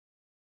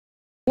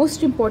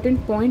Most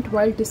important point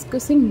while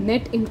discussing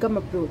net income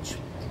approach.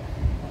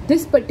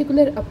 This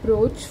particular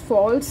approach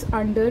falls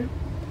under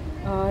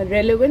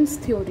relevance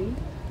theory,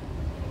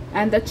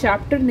 and the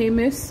chapter name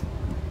is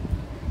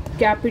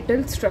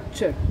capital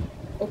structure.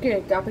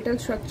 Okay, capital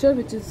structure,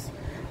 which is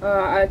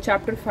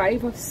chapter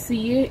 5 of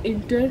CA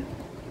Inter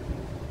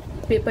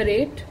paper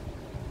 8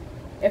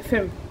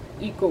 FM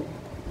Eco.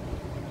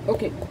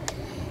 Okay,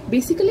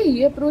 basically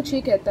ये approach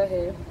ये कहता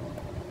है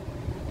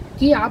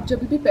कि आप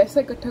जब भी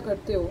पैसा इकट्ठा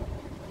करते हो,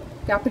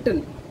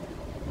 कैपिटल,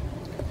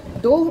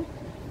 दो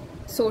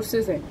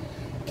सोर्सेज हैं.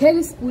 खैर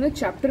इस पूरे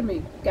चैप्टर में,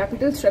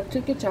 कैपिटल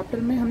स्ट्रक्चर के चैप्टर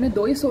में, हमने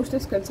दो ही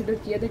सोर्सेज कंसिडर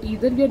किया, that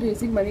either we are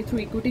raising money through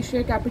equity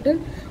share capital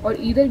और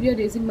either we are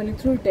raising money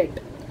through date.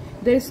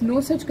 There is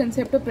no such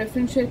concept of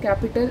preference share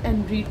capital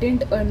and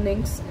retained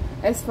earnings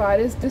as far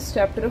as this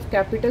chapter of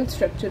capital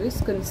structure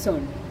is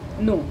concerned.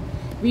 No,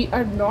 we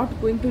are not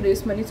going to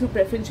raise money through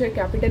preference share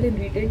capital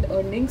and retained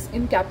earnings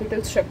in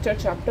capital structure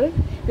chapter.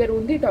 We are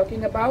only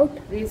talking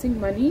about raising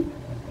money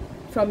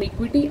from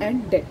equity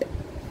and debt.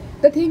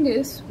 The thing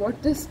is,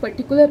 what this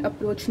particular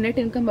approach, net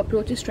income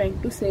approach, is trying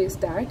to say is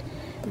that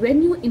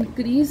when you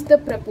increase the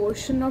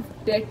proportion of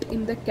debt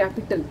in the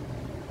capital,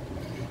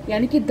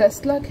 यानी कि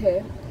 10 लाख है,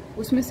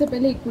 उसमें से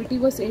पहले equity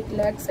was 8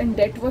 lakhs and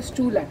debt was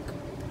 2 lakh.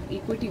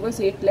 Equity was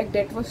 8 lakh,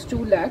 debt was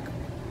 2 lakh.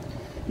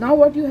 Now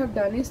what you have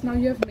done is, now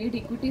you have made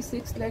equity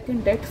 6 lakh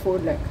and debt 4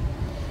 lakh.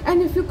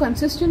 And if you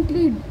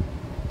consistently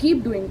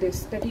keep doing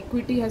this, that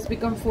equity has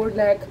become 4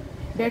 lakh,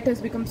 debt has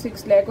become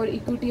 6 lakh, or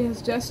equity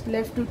has just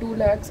left to 2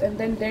 lakhs and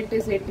then debt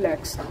is 8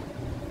 lakhs,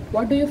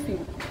 what do you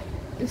feel?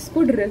 This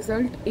could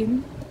result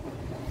in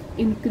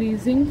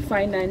increasing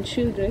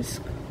financial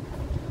risk,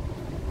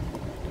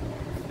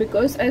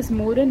 because as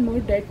more and more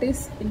debt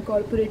is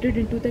incorporated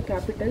into the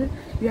capital,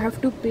 you have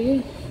to pay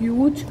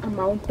huge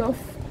amount of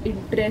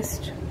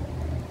interest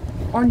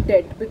on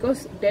debt,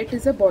 because debt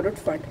is a borrowed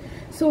fund.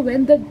 So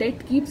when the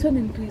debt keeps on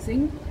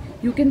increasing,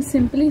 you can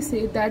simply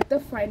say that the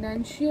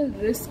financial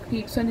risk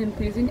keeps on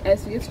increasing,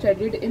 as we have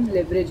studied in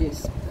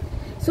leverages.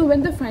 So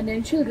when the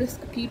financial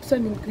risk keeps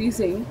on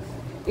increasing,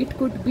 it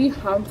could be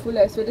harmful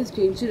as well as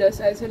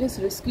dangerous as well as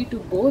risky to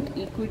both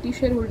equity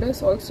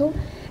shareholders also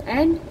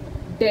and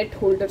debt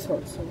holders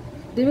also.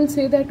 They will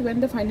say that when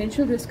the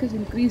financial risk is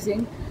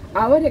increasing,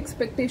 our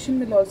expectation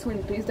will also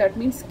increase. That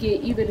means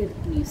KE will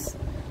increase.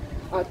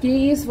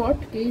 KE is what?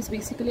 KE is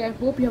basically, I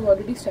hope you have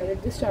already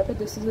studied this chapter,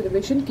 this is a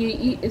revision.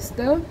 KE is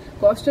the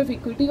cost of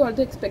equity or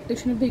the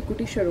expectation of the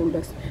equity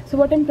shareholders. So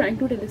what I'm trying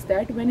to tell is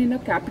that when in a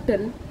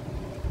capital,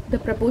 the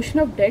proportion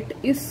of debt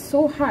is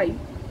so high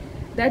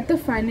that the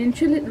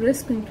financial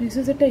risk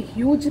increases at a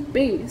huge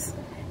pace,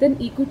 then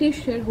equity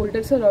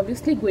shareholders are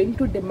obviously going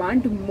to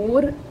demand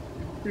more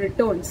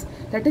returns,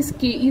 that is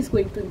KE is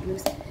going to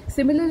increase.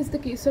 Similar is the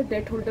case of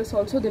debt holders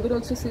also. They will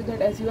also say that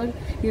as you are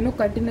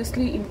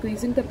continuously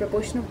increasing the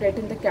proportion of debt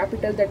in the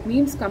capital, that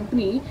means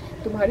company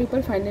तुम्हारे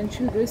ऊपर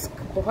financial risk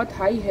बहुत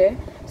high है,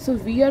 so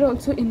we are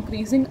also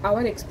increasing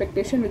our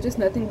expectation, which is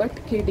nothing but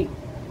KD.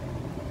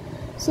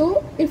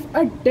 So if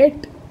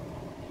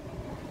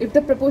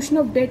the proportion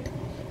of debt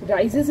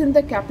rises in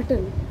the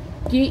capital,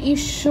 KE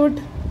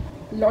should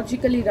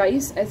logically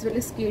rise as well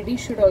as KD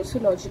should also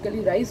logically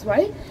rise.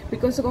 Why?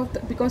 Because of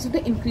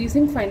the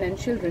increasing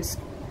financial risk.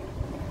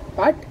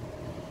 But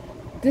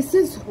this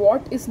is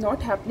what is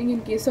not happening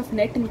in case of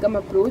net income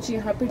approach.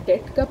 यहाँ पे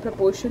debt का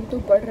proportion तो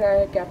बढ़ रहा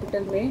है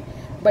capital में,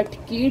 but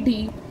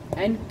KD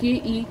and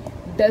KE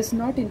does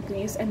not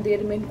increase and they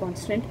remain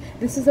constant.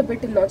 This is a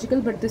bit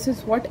illogical, but this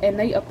is what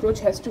NI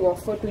approach has to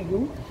offer to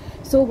you.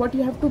 So what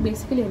you have to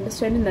basically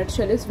understand in a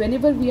nutshell is,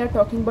 whenever we are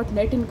talking about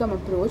net income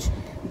approach,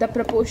 the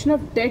proportion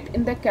of debt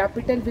in the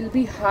capital will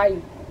be high.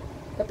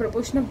 The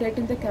proportion of debt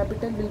in the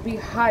capital will be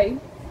high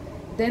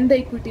then the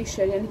equity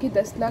share. यानी कि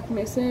 10 लाख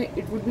में से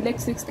it would be like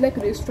 6 lakh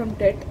raised from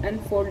debt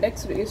and 4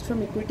 lakhs raised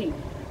from equity.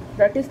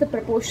 That is the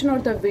proportion or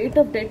the weight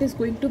of debt is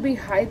going to be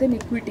high than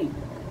equity.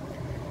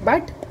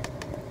 But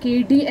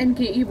KD and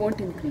KE won't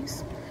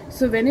increase.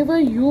 So whenever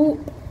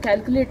you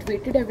calculate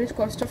weighted average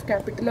cost of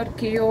capital or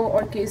KO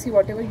or KC,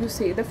 whatever you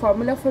say, the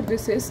formula for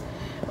this is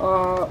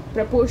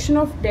proportion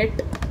of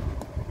debt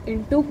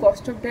into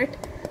cost of debt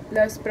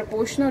plus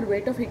proportion or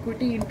weight of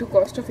equity into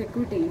cost of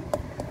equity.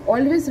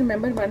 Always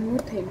remember one more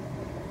thing,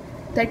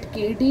 that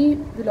KD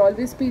will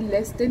always be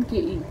less than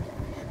KE,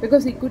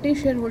 because equity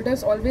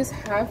shareholders always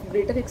have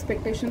greater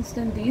expectations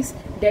than these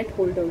debt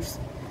holders.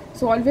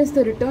 So always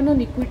the return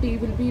on equity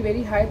will be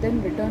very high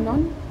than return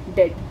on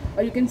debt,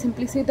 or you can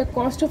simply say the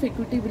cost of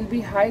equity will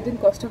be high than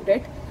cost of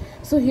debt.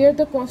 So here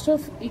the cost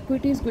of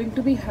equity is going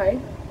to be high,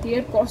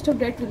 here cost of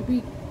debt will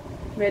be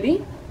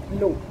very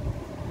low,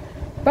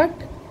 but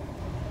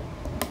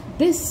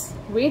this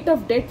weight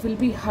of debt will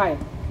be high,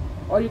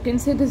 or you can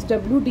say this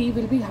WD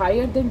will be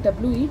higher than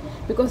WE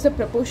because the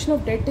proportion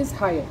of debt is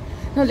higher.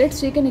 Now let's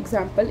take an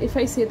example. If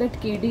I say that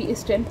KD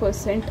is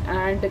 10%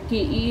 and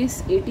KE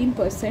is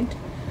 18%,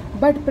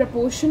 but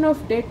proportion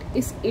of debt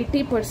is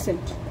 80%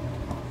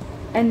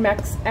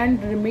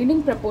 and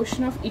remaining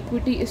proportion of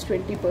equity is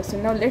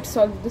 20%. Now let's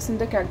solve this in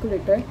the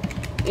calculator.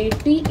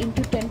 80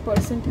 into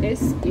 10%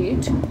 is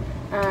 8,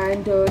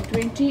 and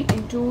 20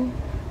 into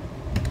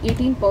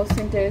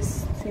 18%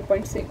 is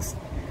 3.6.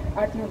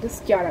 8 9 10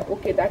 11.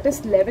 Okay, that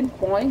is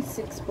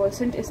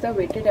 11.6% is the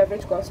weighted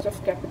average cost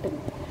of capital.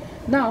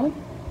 Now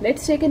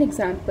let's take an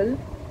example.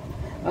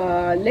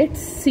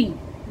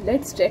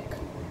 Let's check.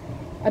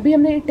 अभी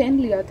हमने 10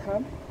 लिया था,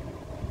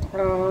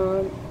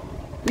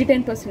 ये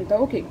 10% था.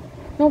 Okay,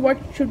 now what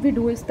should we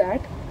do is that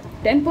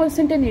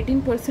 10% and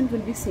 18%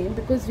 will be same,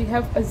 because we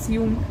have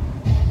assumed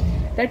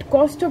that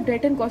cost of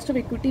debt and cost of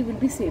equity will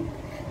be same.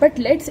 But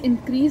let's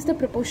increase the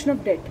proportion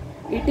of debt.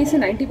 80 से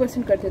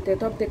 90% कर देते हैं.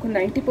 तो अब देखो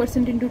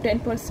 90% into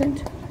 10%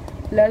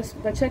 plus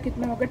बचा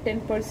कितना होगा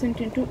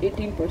 10% इंटू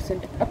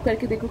 18%. अब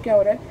करके देखो क्या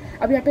हो रहा है.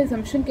 अब यहाँ पे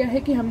assumption क्या है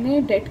कि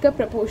हमने डेट का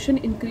प्रपोर्शन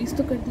इंक्रीज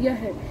तो कर दिया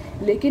है,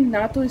 लेकिन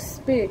ना तो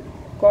इस पे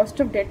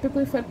कॉस्ट ऑफ डेट पे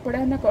कोई फर्क पड़ा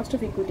है, ना कॉस्ट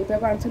ऑफ इक्विटी पे.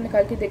 अब आंसर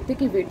निकाल के देखते हैं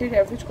कि weighted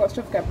average cost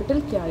of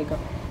capital क्या आएगा.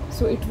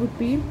 So it would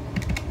be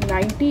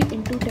 90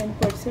 into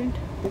 10%.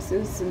 This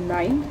is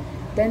 9.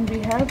 Then we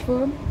have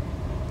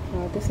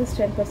this is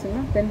 10%,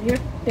 no? Then we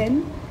have 10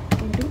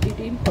 into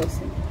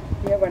 18%.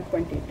 We have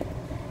 1.8.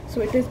 So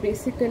it is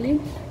basically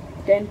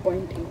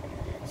 10.8.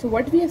 So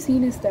what we have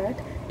seen is that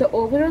the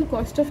overall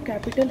cost of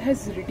capital has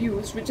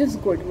reduced, which is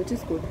good.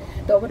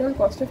 The overall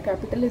cost of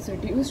capital is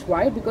reduced.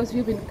 Why? Because we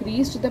have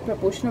increased the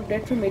proportion of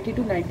debt from 80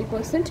 to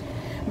 90%,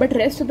 but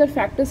rest of the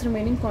factors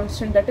remaining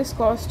constant. That is,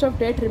 cost of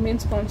debt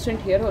remains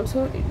constant here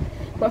also.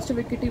 Cost of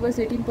equity was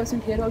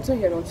 18% here also.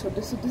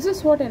 This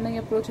is what NI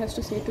approach has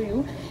to say to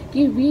you,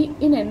 कि we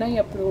in NI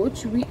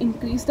approach we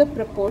increase the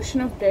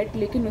proportion of debt,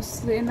 लेकिन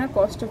उससे ना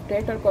cost of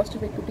debt और cost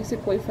of equity से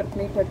कोई फर्क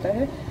नहीं पड़ता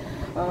है.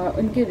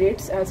 उनके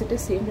rates as it is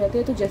same रहते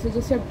हैं. तो जैसे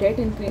जैसे आप डेट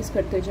इंक्रीज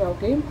करते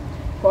जाओगे,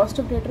 कॉस्ट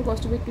ऑफ डेट और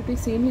कॉस्ट ऑफ इक्विटी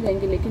सेम ही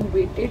रहेंगे, लेकिन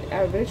weighted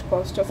average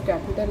cost of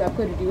capital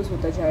आपका रिड्यूस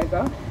होता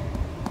जाएगा.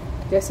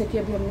 जैसे कि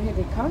अभी हमने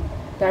देखा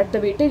that the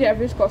weighted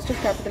average cost of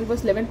capital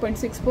was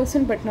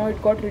 11.6%, but now it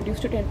got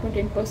reduced to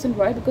 10.8%.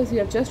 Why? Because we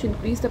have just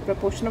increased the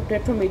proportion of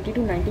debt from 80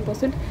 to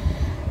 90%.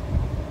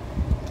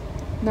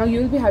 Now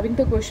you will be having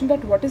the question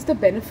that what is the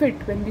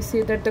benefit when we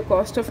say that the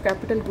cost of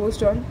capital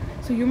goes down.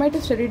 So you might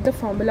have studied the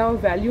formula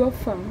of value of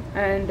firm,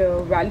 and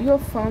value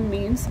of firm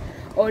means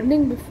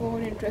earning before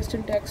interest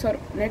and tax, or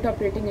net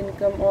operating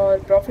income, or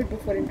profit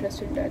before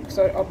interest and tax,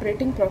 or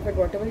operating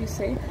profit, whatever you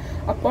say,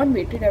 upon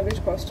weighted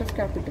average cost of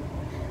capital.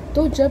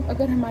 तो जब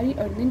अगर हमारी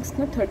earnings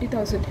ना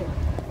 30,000 है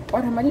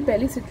और हमारी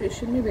पहली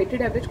situation में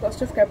weighted average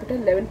cost of capital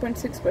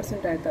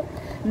 11.6% आया था.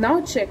 Now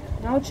check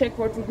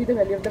what would be the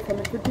value of the firm.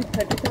 It would be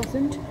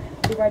 30,000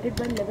 divided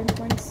by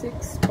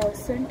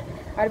 11.6%.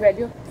 Our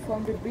value of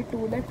firm would be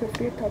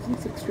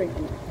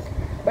 2,58,620.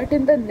 But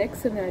in the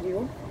next scenario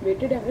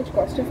weighted average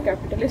cost of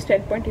capital is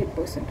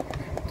 10.8%.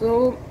 तो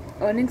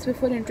earnings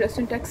before interest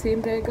and tax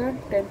same रहेगा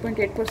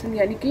 10.8%,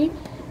 यानी कि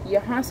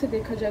यहाँ से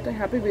देखा जाए तो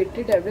यहाँ पे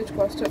weighted average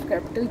cost of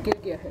capital गिर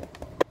गया है.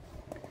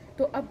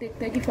 तो अब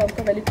देखते हैं कि फर्म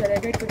का वैल्यू क्या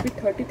रहेगा. It will be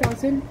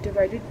 30,000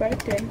 divided by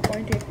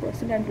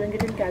 10.8%. I am doing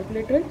it in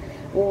calculator.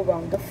 Oh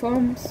wow, the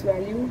firms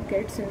value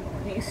gets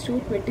increase to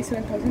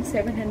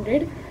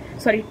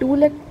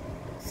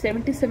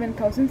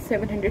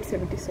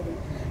 277,777.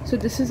 So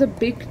this is a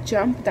big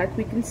jump that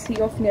we can see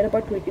of near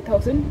about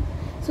 20,000.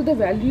 So the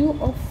value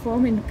of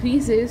firm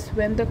increases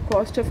when the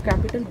cost of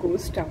capital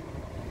goes down.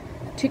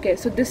 ठीक है.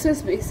 So this is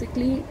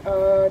basically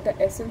the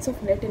essence of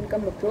net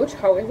income approach.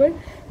 However,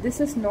 this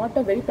is not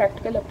a very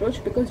practical approach,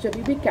 because जब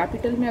भी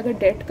capital में अगर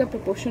date का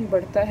proportion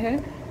बढ़ता है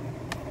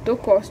तो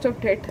कॉस्ट ऑफ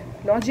डेट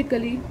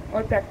लॉजिकली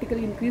और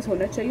प्रैक्टिकली इंक्रीज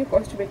होना चाहिए,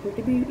 कॉस्ट ऑफ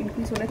इक्विटी भी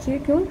इंक्रीज होना चाहिए.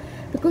 क्यों?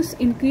 Because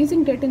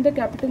increasing date in the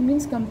capital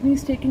means company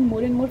is taking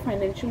more and more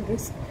financial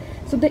risk.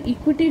 So the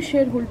equity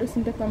shareholders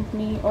in the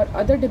company or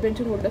other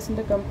debenture holders in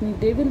the company,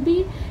 they will be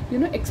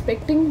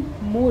expecting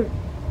more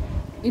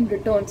in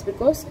returns,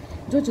 because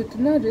जो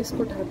जितना risk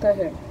उठाता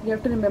है, you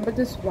have to remember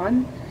this one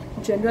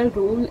general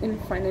rule in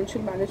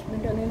financial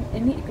management and in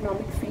any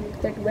economic field,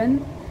 that when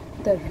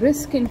the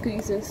risk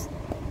increases,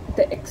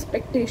 the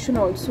expectation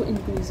also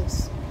increases.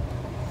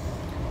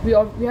 We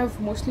have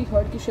mostly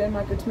heard कि share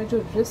markets में जो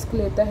risk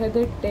लेता है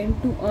they tend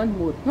to earn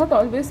more. Not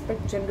always, but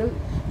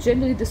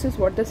generally this is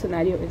what the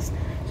scenario is.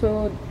 So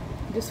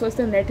this was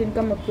the net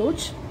income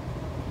approach,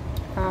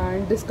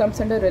 and this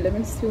comes under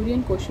relevance theory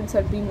and questions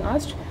are being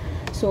asked.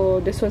 So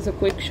this was a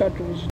quick short revision.